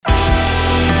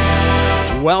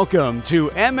Welcome to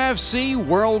MFC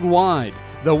Worldwide,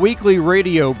 the weekly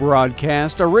radio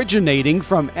broadcast originating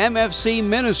from MFC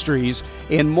Ministries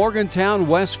in Morgantown,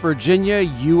 West Virginia,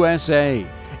 USA,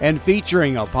 and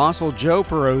featuring Apostle Joe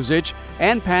Perosic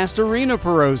and Pastor Rena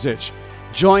Perosic.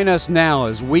 Join us now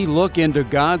as we look into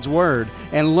God's Word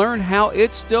and learn how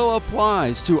it still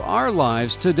applies to our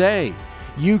lives today.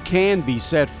 You can be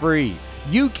set free.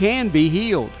 You can be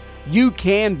healed. You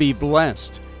can be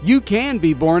blessed. You can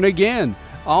be born again,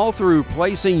 all through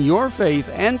placing your faith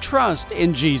and trust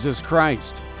in Jesus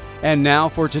Christ. And now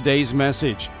for today's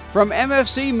message from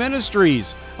MFC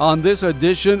Ministries on this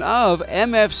edition of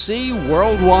MFC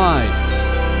Worldwide.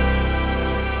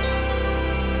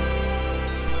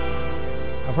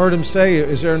 I've heard him say,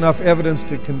 is there enough evidence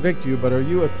to convict you, but are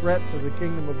you a threat to the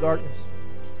kingdom of darkness?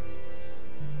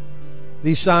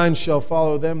 These signs shall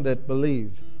follow them that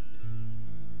believe.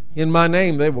 In my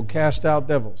name they will cast out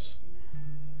devils.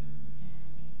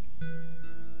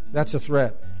 That's a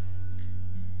threat.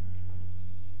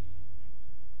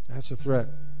 That's a threat.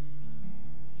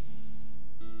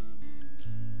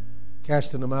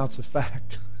 Casting them out's a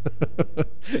fact.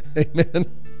 Amen.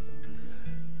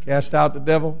 Cast out the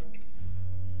devil.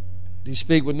 Do you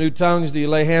speak with new tongues? Do you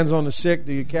lay hands on the sick?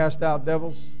 Do you cast out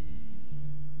devils?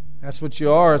 That's what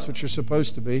you are. That's what you're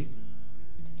supposed to be.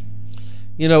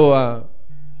 You know,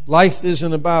 life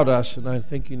isn't about us, and I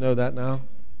think you know that now.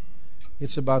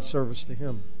 It's about service to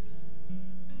Him.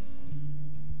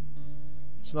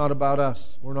 It's not about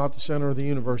us. We're not the center of the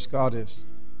universe. God is.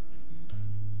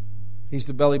 He's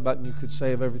the belly button, you could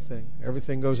say, of everything.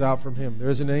 Everything goes out from Him. There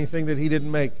isn't anything that He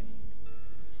didn't make.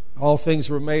 All things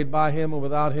were made by Him, and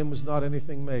without Him was not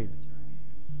anything made.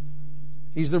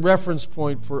 He's the reference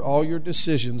point for all your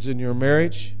decisions in your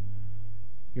marriage,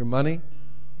 your money,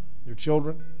 your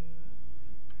children.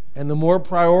 And the more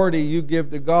priority you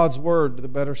give to God's Word, the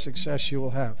better success you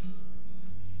will have.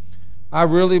 I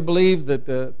really believe that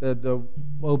the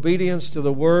obedience to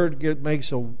the Word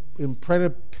makes an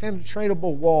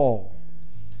impenetrable wall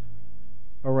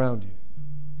around you.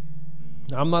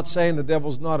 Now, I'm not saying the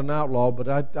devil's not an outlaw, but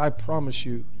I promise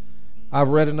you, I've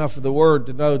read enough of the Word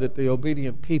to know that the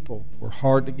obedient people were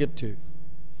hard to get to.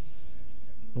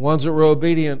 The ones that were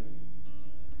obedient,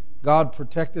 God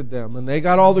protected them, and they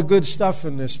got all the good stuff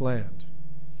in this land.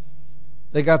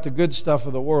 They got the good stuff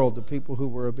of the world, the people who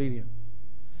were obedient.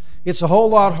 It's a whole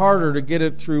lot harder to get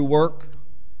it through work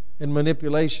and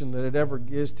manipulation than it ever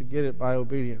is to get it by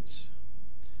obedience.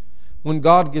 When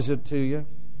God gives it to you,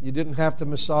 you didn't have to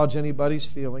massage anybody's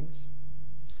feelings.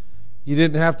 You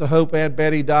didn't have to hope Aunt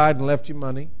Betty died and left you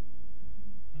money.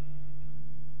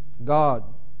 God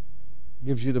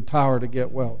gives you the power to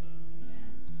get wealth.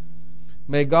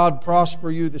 May God prosper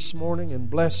you this morning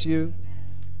and bless you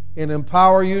and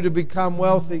empower you to become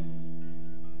wealthy.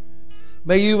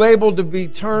 May you be able to be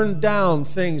turned down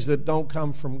things that don't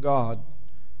come from God,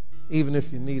 even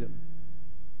if you need them.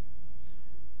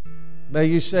 May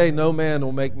you say, no man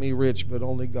will make me rich, but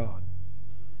only God.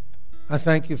 I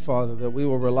thank you, Father, that we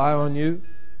will rely on you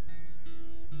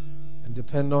and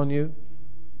depend on you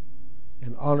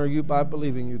and honor you by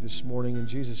believing you this morning in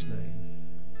Jesus' name.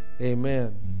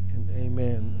 Amen and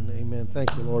amen and amen.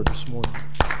 Thank you, Lord, this morning.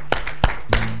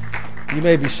 You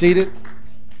may be seated.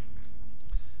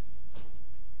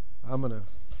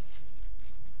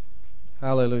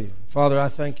 Hallelujah. Father, I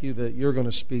thank you that you're going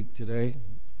to speak today.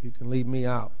 You can leave me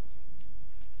out.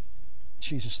 In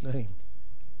Jesus' name.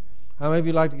 How many of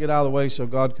you like to get out of the way so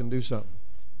God can do something?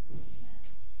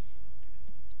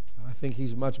 I think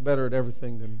He's much better at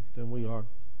everything than we are.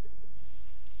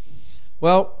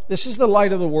 Well, this is the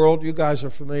light of the world. You guys are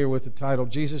familiar with the title,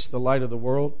 Jesus, the light of the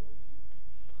world.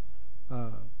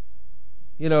 I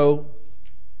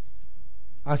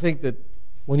think that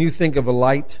when you think of a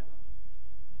light,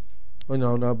 but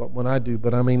when I do,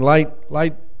 but I mean light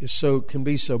is can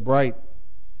be so bright,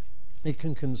 it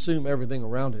can consume everything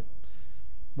around it.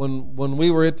 When we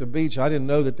were at the beach, I didn't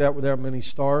know that there were that many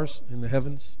stars in the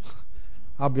heavens.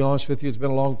 I'll be honest with you, it's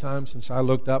been a long time since I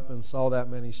looked up and saw that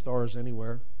many stars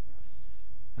anywhere.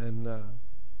 And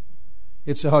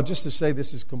it's just to say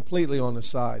this is completely on the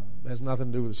side. It has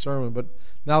nothing to do with the sermon. But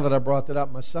now that I brought that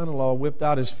up, my son-in-law whipped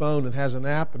out his phone and has an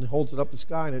app and holds it up the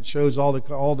sky, and it shows all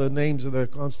the names of the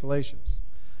constellations,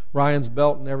 Ryan's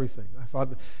belt and everything. I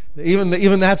thought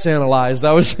even that's analyzed.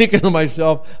 I was thinking to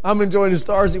myself, I'm enjoying the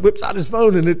stars. He whips out his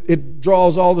phone and it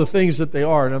draws all the things that they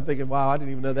are. And I'm thinking, wow, I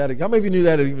didn't even know that. How many of you knew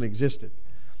that it even existed?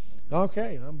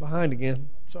 Okay, I'm behind again.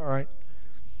 It's all right.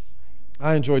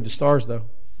 I enjoyed the stars though.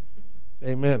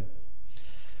 Amen.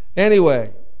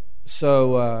 Anyway,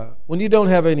 so when you don't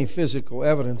have any physical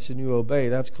evidence and you obey,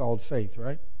 that's called faith,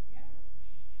 right?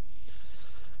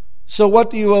 So what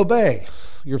do you obey?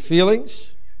 Your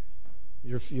feelings?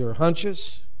 Your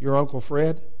hunches? Your Uncle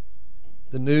Fred?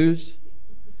 The news?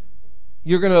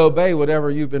 You're going to obey whatever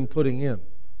you've been putting in.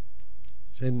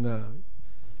 And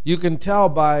you can tell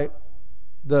by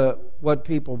what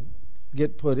people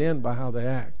get put in by how they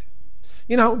act.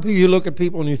 You know, you look at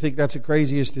people and you think that's the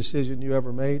craziest decision you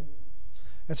ever made.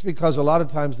 That's because a lot of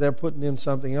times they're putting in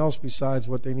something else besides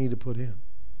what they need to put in,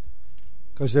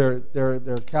 because their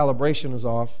calibration is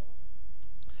off.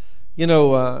 You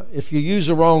know, if you use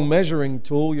a wrong measuring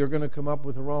tool, you're going to come up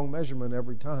with a wrong measurement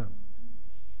every time.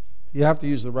 You have to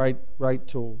use the right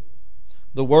tool.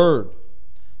 The Word.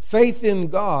 Faith in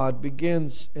God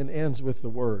begins and ends with the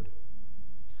Word.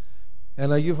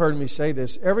 And you've heard me say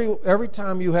this. Every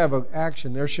time you have an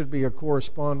action, there should be a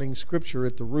corresponding scripture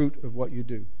at the root of what you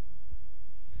do.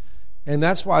 And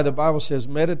that's why the Bible says,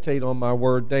 meditate on my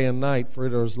word day and night, for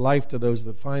it is life to those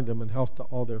that find them and health to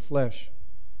all their flesh.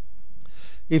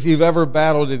 If you've ever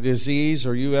battled a disease,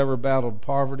 or you ever battled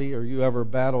poverty, or you ever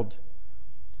battled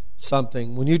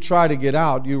something, when you try to get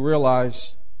out, you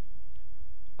realize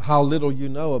how little you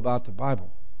know about the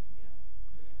Bible.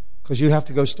 Because you have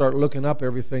to go start looking up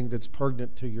everything that's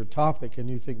pertinent to your topic, and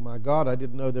you think, my God, I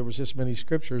didn't know there was this many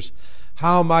scriptures.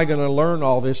 How am I going to learn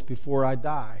all this before I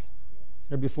die?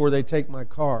 Or before they take my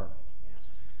car?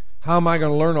 How am I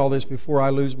going to learn all this before I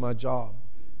lose my job?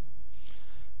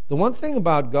 The one thing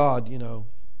about God, you know,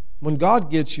 when God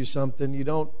gets you something, you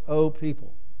don't owe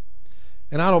people.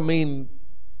 And I don't mean,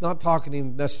 not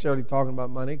necessarily talking about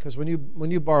money, because when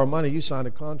you borrow money, you sign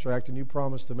a contract and you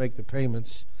promise to make the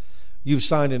payments. You've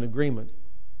signed an agreement.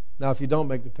 Now, if you don't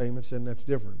make the payments, then that's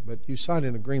different. But you signed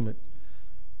an agreement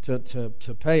to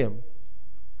pay them.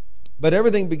 But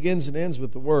everything begins and ends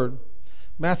with the Word.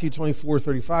 Matthew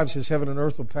 24:35 says, heaven and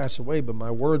earth will pass away, but my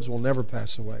words will never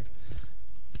pass away.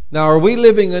 Now, are we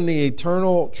living in the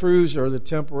eternal truths or the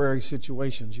temporary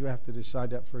situations? You have to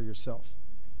decide that for yourself.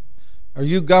 Are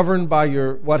you governed by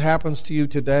what happens to you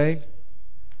today?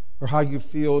 Or how you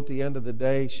feel at the end of the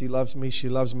day? She loves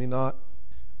me not.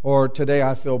 Or today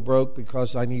I feel broke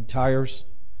because I need tires.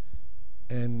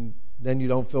 And then you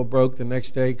don't feel broke the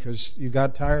next day because you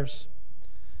got tires.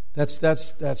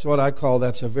 That's what I call,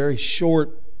 that's a very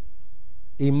short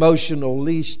emotional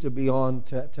leash to be on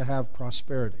to have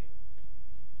prosperity.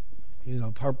 You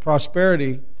know,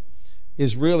 prosperity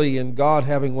is really in God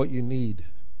having what you need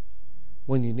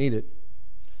when you need it.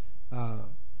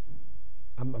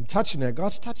 I'm touching that.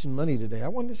 God's touching money today.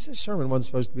 This sermon wasn't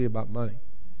supposed to be about money.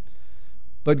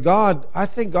 But I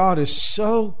think God is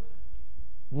so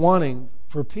wanting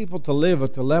for people to live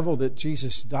at the level that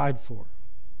Jesus died for.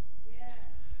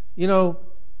 You know,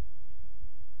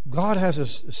 God has a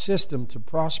system to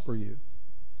prosper you.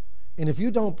 And if you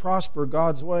don't prosper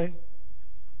God's way,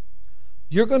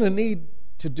 you're going to need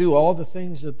to do all the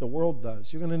things that the world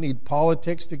does. You're going to need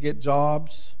politics to get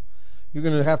jobs. You're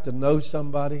going to have to know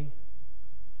somebody.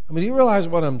 I mean, do you realize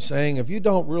what I'm saying? If you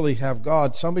don't really have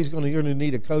God, you're going to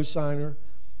need a cosigner.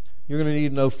 You're going to need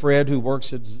to know Fred, who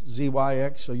works at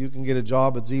ZYX, so you can get a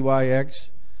job at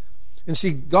ZYX. And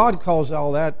see, God calls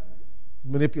all that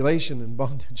manipulation and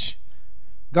bondage.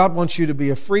 God wants you to be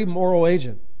a free moral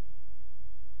agent,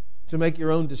 to make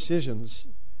your own decisions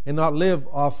and not live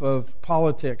off of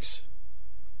politics.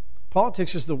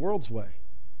 Politics is the world's way.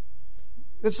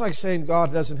 It's like saying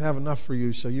God doesn't have enough for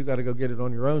you, so you got to go get it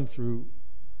on your own through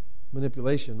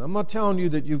manipulation. I'm not telling you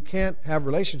that you can't have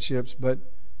relationships, but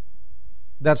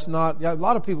that's not. A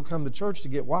lot of people come to church to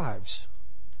get wives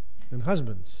and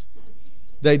husbands.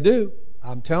 They do.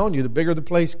 I'm telling you, the bigger the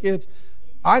place gets.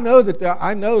 I know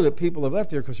that people have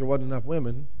left here because there wasn't enough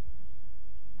women.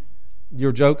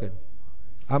 You're joking.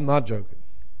 I'm not joking.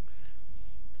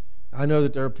 I know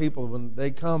that there are people when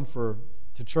they come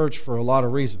to church for a lot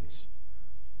of reasons.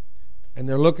 And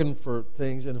they're looking for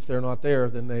things, and if they're not there,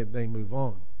 then they move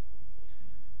on.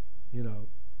 You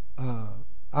know,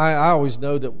 I always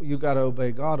know that you got to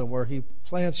obey God, and where He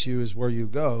plants you is where you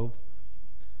go.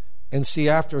 And see,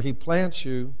 after He plants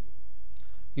you,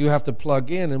 you have to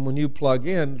plug in, and when you plug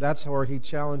in, that's where He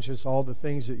challenges all the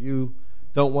things that you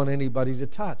don't want anybody to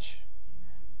touch.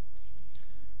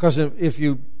 Because if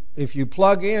you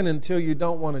plug in until you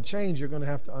don't want to change, you're going to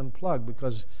have to unplug,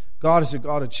 because God is a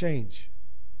God of change.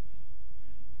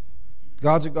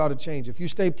 God's a God of change. If you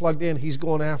stay plugged in, He's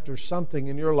going after something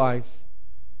in your life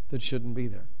that shouldn't be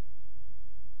there.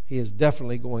 He is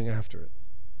definitely going after it.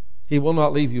 He will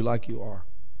not leave you like you are.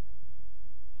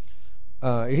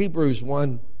 Hebrews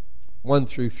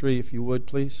 1:1-3, if you would,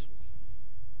 please.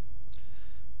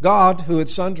 God, who at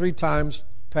sundry times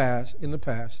in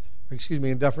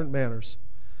different manners,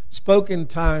 spoke in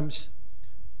times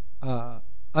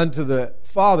unto the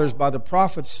fathers by the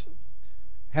prophets,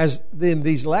 has in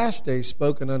these last days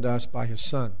spoken unto us by his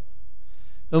Son,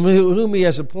 whom he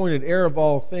has appointed heir of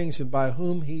all things, and by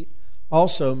whom he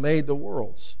also made the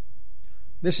worlds.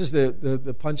 This is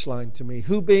the punchline to me.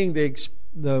 Who being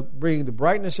bringing the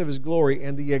brightness of his glory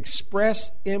and the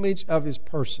express image of his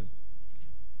person.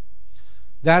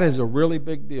 That is a really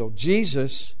big deal.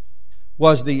 Jesus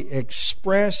was the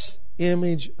express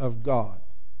image of God.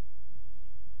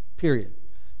 Period.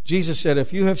 Jesus said,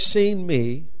 if you have seen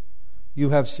me,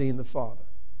 you have seen the Father.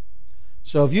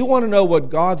 So if you want to know what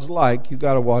God's like, you've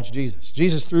got to watch Jesus.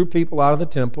 Jesus threw people out of the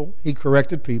temple. He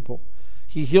corrected people.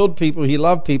 He healed people. He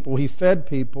loved people. He fed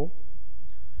people.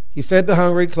 He fed the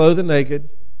hungry, clothed the naked,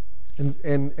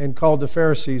 and called the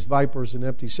Pharisees vipers and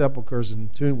empty sepulchres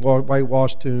and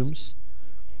whitewashed tombs.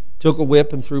 Took a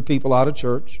whip and threw people out of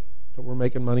church that were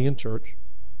making money in church,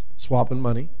 swapping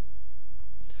money.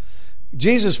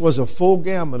 Jesus was a full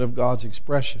gamut of God's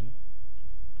expression.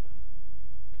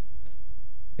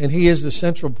 And he is the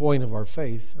central point of our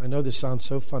faith. I know this sounds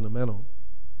so fundamental.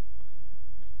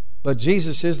 But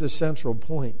Jesus is the central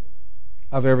point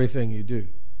of everything you do.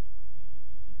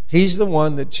 He's the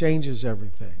one that changes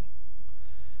everything.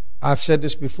 I've said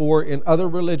this before. In other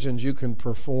religions, you can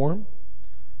perform.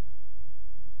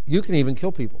 You can even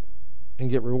kill people and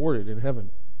get rewarded in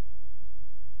heaven.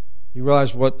 You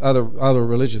realize what other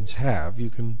religions have.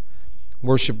 You can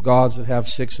worship gods that have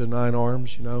 6 or 9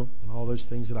 arms, and all those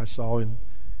things that I saw in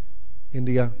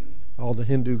India, all the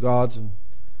Hindu gods and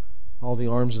all the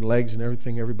arms and legs and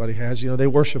everything everybody has. They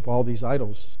worship all these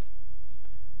idols.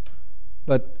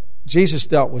 But Jesus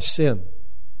dealt with sin.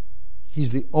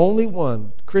 He's the only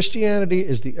one. Christianity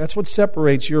that's what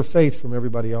separates your faith from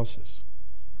everybody else's.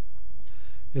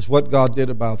 Is what God did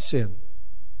about sin.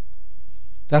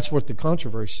 That's what the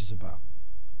controversy is about.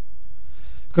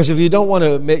 Because if you don't want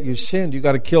to admit you sinned, you've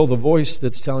got to kill the voice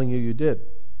that's telling you did.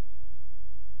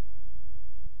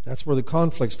 That's where the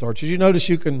conflict starts. Did you notice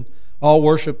you can all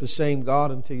worship the same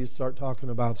God until you start talking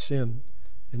about sin,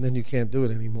 and then you can't do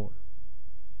it anymore?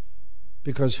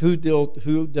 Because who dealt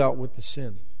with the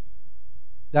sin?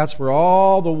 That's where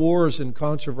all the wars and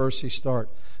controversy start.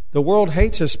 The world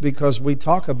hates us because we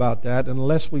talk about that, and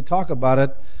unless we talk about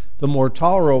it, the more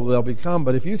tolerable they'll become.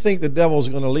 But if you think the devil's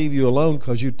going to leave you alone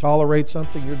because you tolerate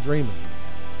something, you're dreaming.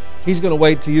 He's going to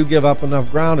wait till you give up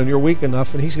enough ground and you're weak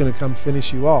enough, and he's going to come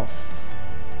finish you off.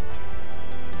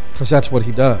 Because that's what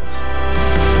he does.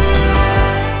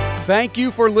 Thank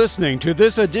you for listening to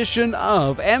this edition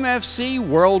of MFC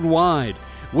Worldwide.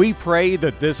 We pray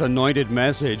that this anointed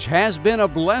message has been a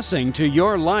blessing to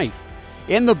your life.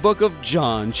 In the book of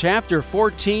John, chapter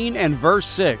 14 and verse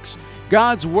 6,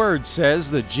 God's Word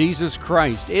says that Jesus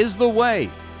Christ is the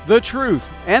way, the truth,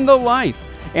 and the life,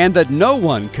 and that no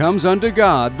one comes unto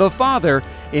God the Father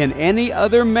in any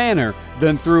other manner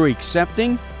than through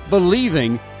accepting,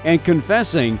 believing, and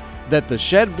confessing that the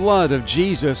shed blood of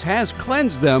Jesus has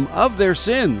cleansed them of their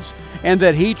sins, and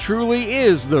that He truly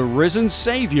is the risen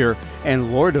Savior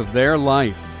and Lord of their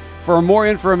life. For more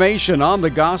information on the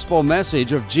gospel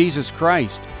message of Jesus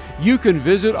Christ, you can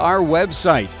visit our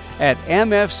website at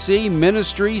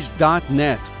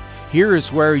mfcministries.net. Here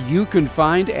is where you can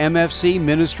find MFC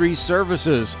Ministries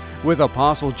services with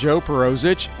Apostle Joe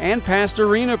Perozich and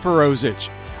Pastorina Perozich.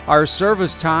 Our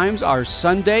service times are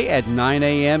Sunday at 9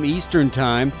 a.m. Eastern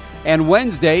Time and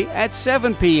Wednesday at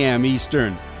 7 p.m.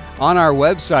 Eastern. On our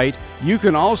website, you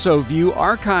can also view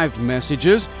archived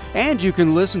messages, and you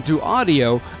can listen to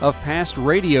audio of past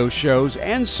radio shows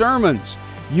and sermons.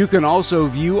 You can also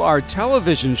view our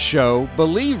television show,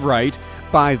 Believe Right,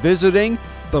 by visiting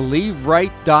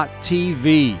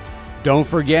believeright.tv. Don't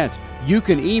forget, you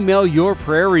can email your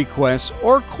prayer requests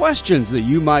or questions that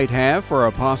you might have for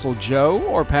Apostle Joe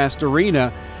or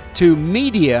Pastorina to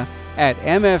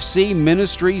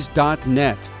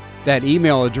media@mfcministries.net. That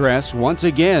email address, once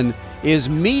again, is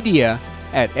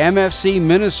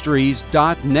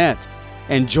media@mfcministries.net.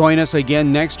 And join us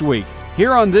again next week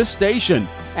here on this station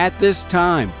at this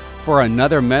time for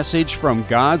another message from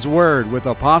God's Word with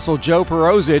Apostle Joe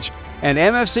Perozich and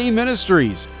MFC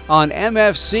Ministries on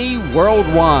MFC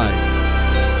Worldwide.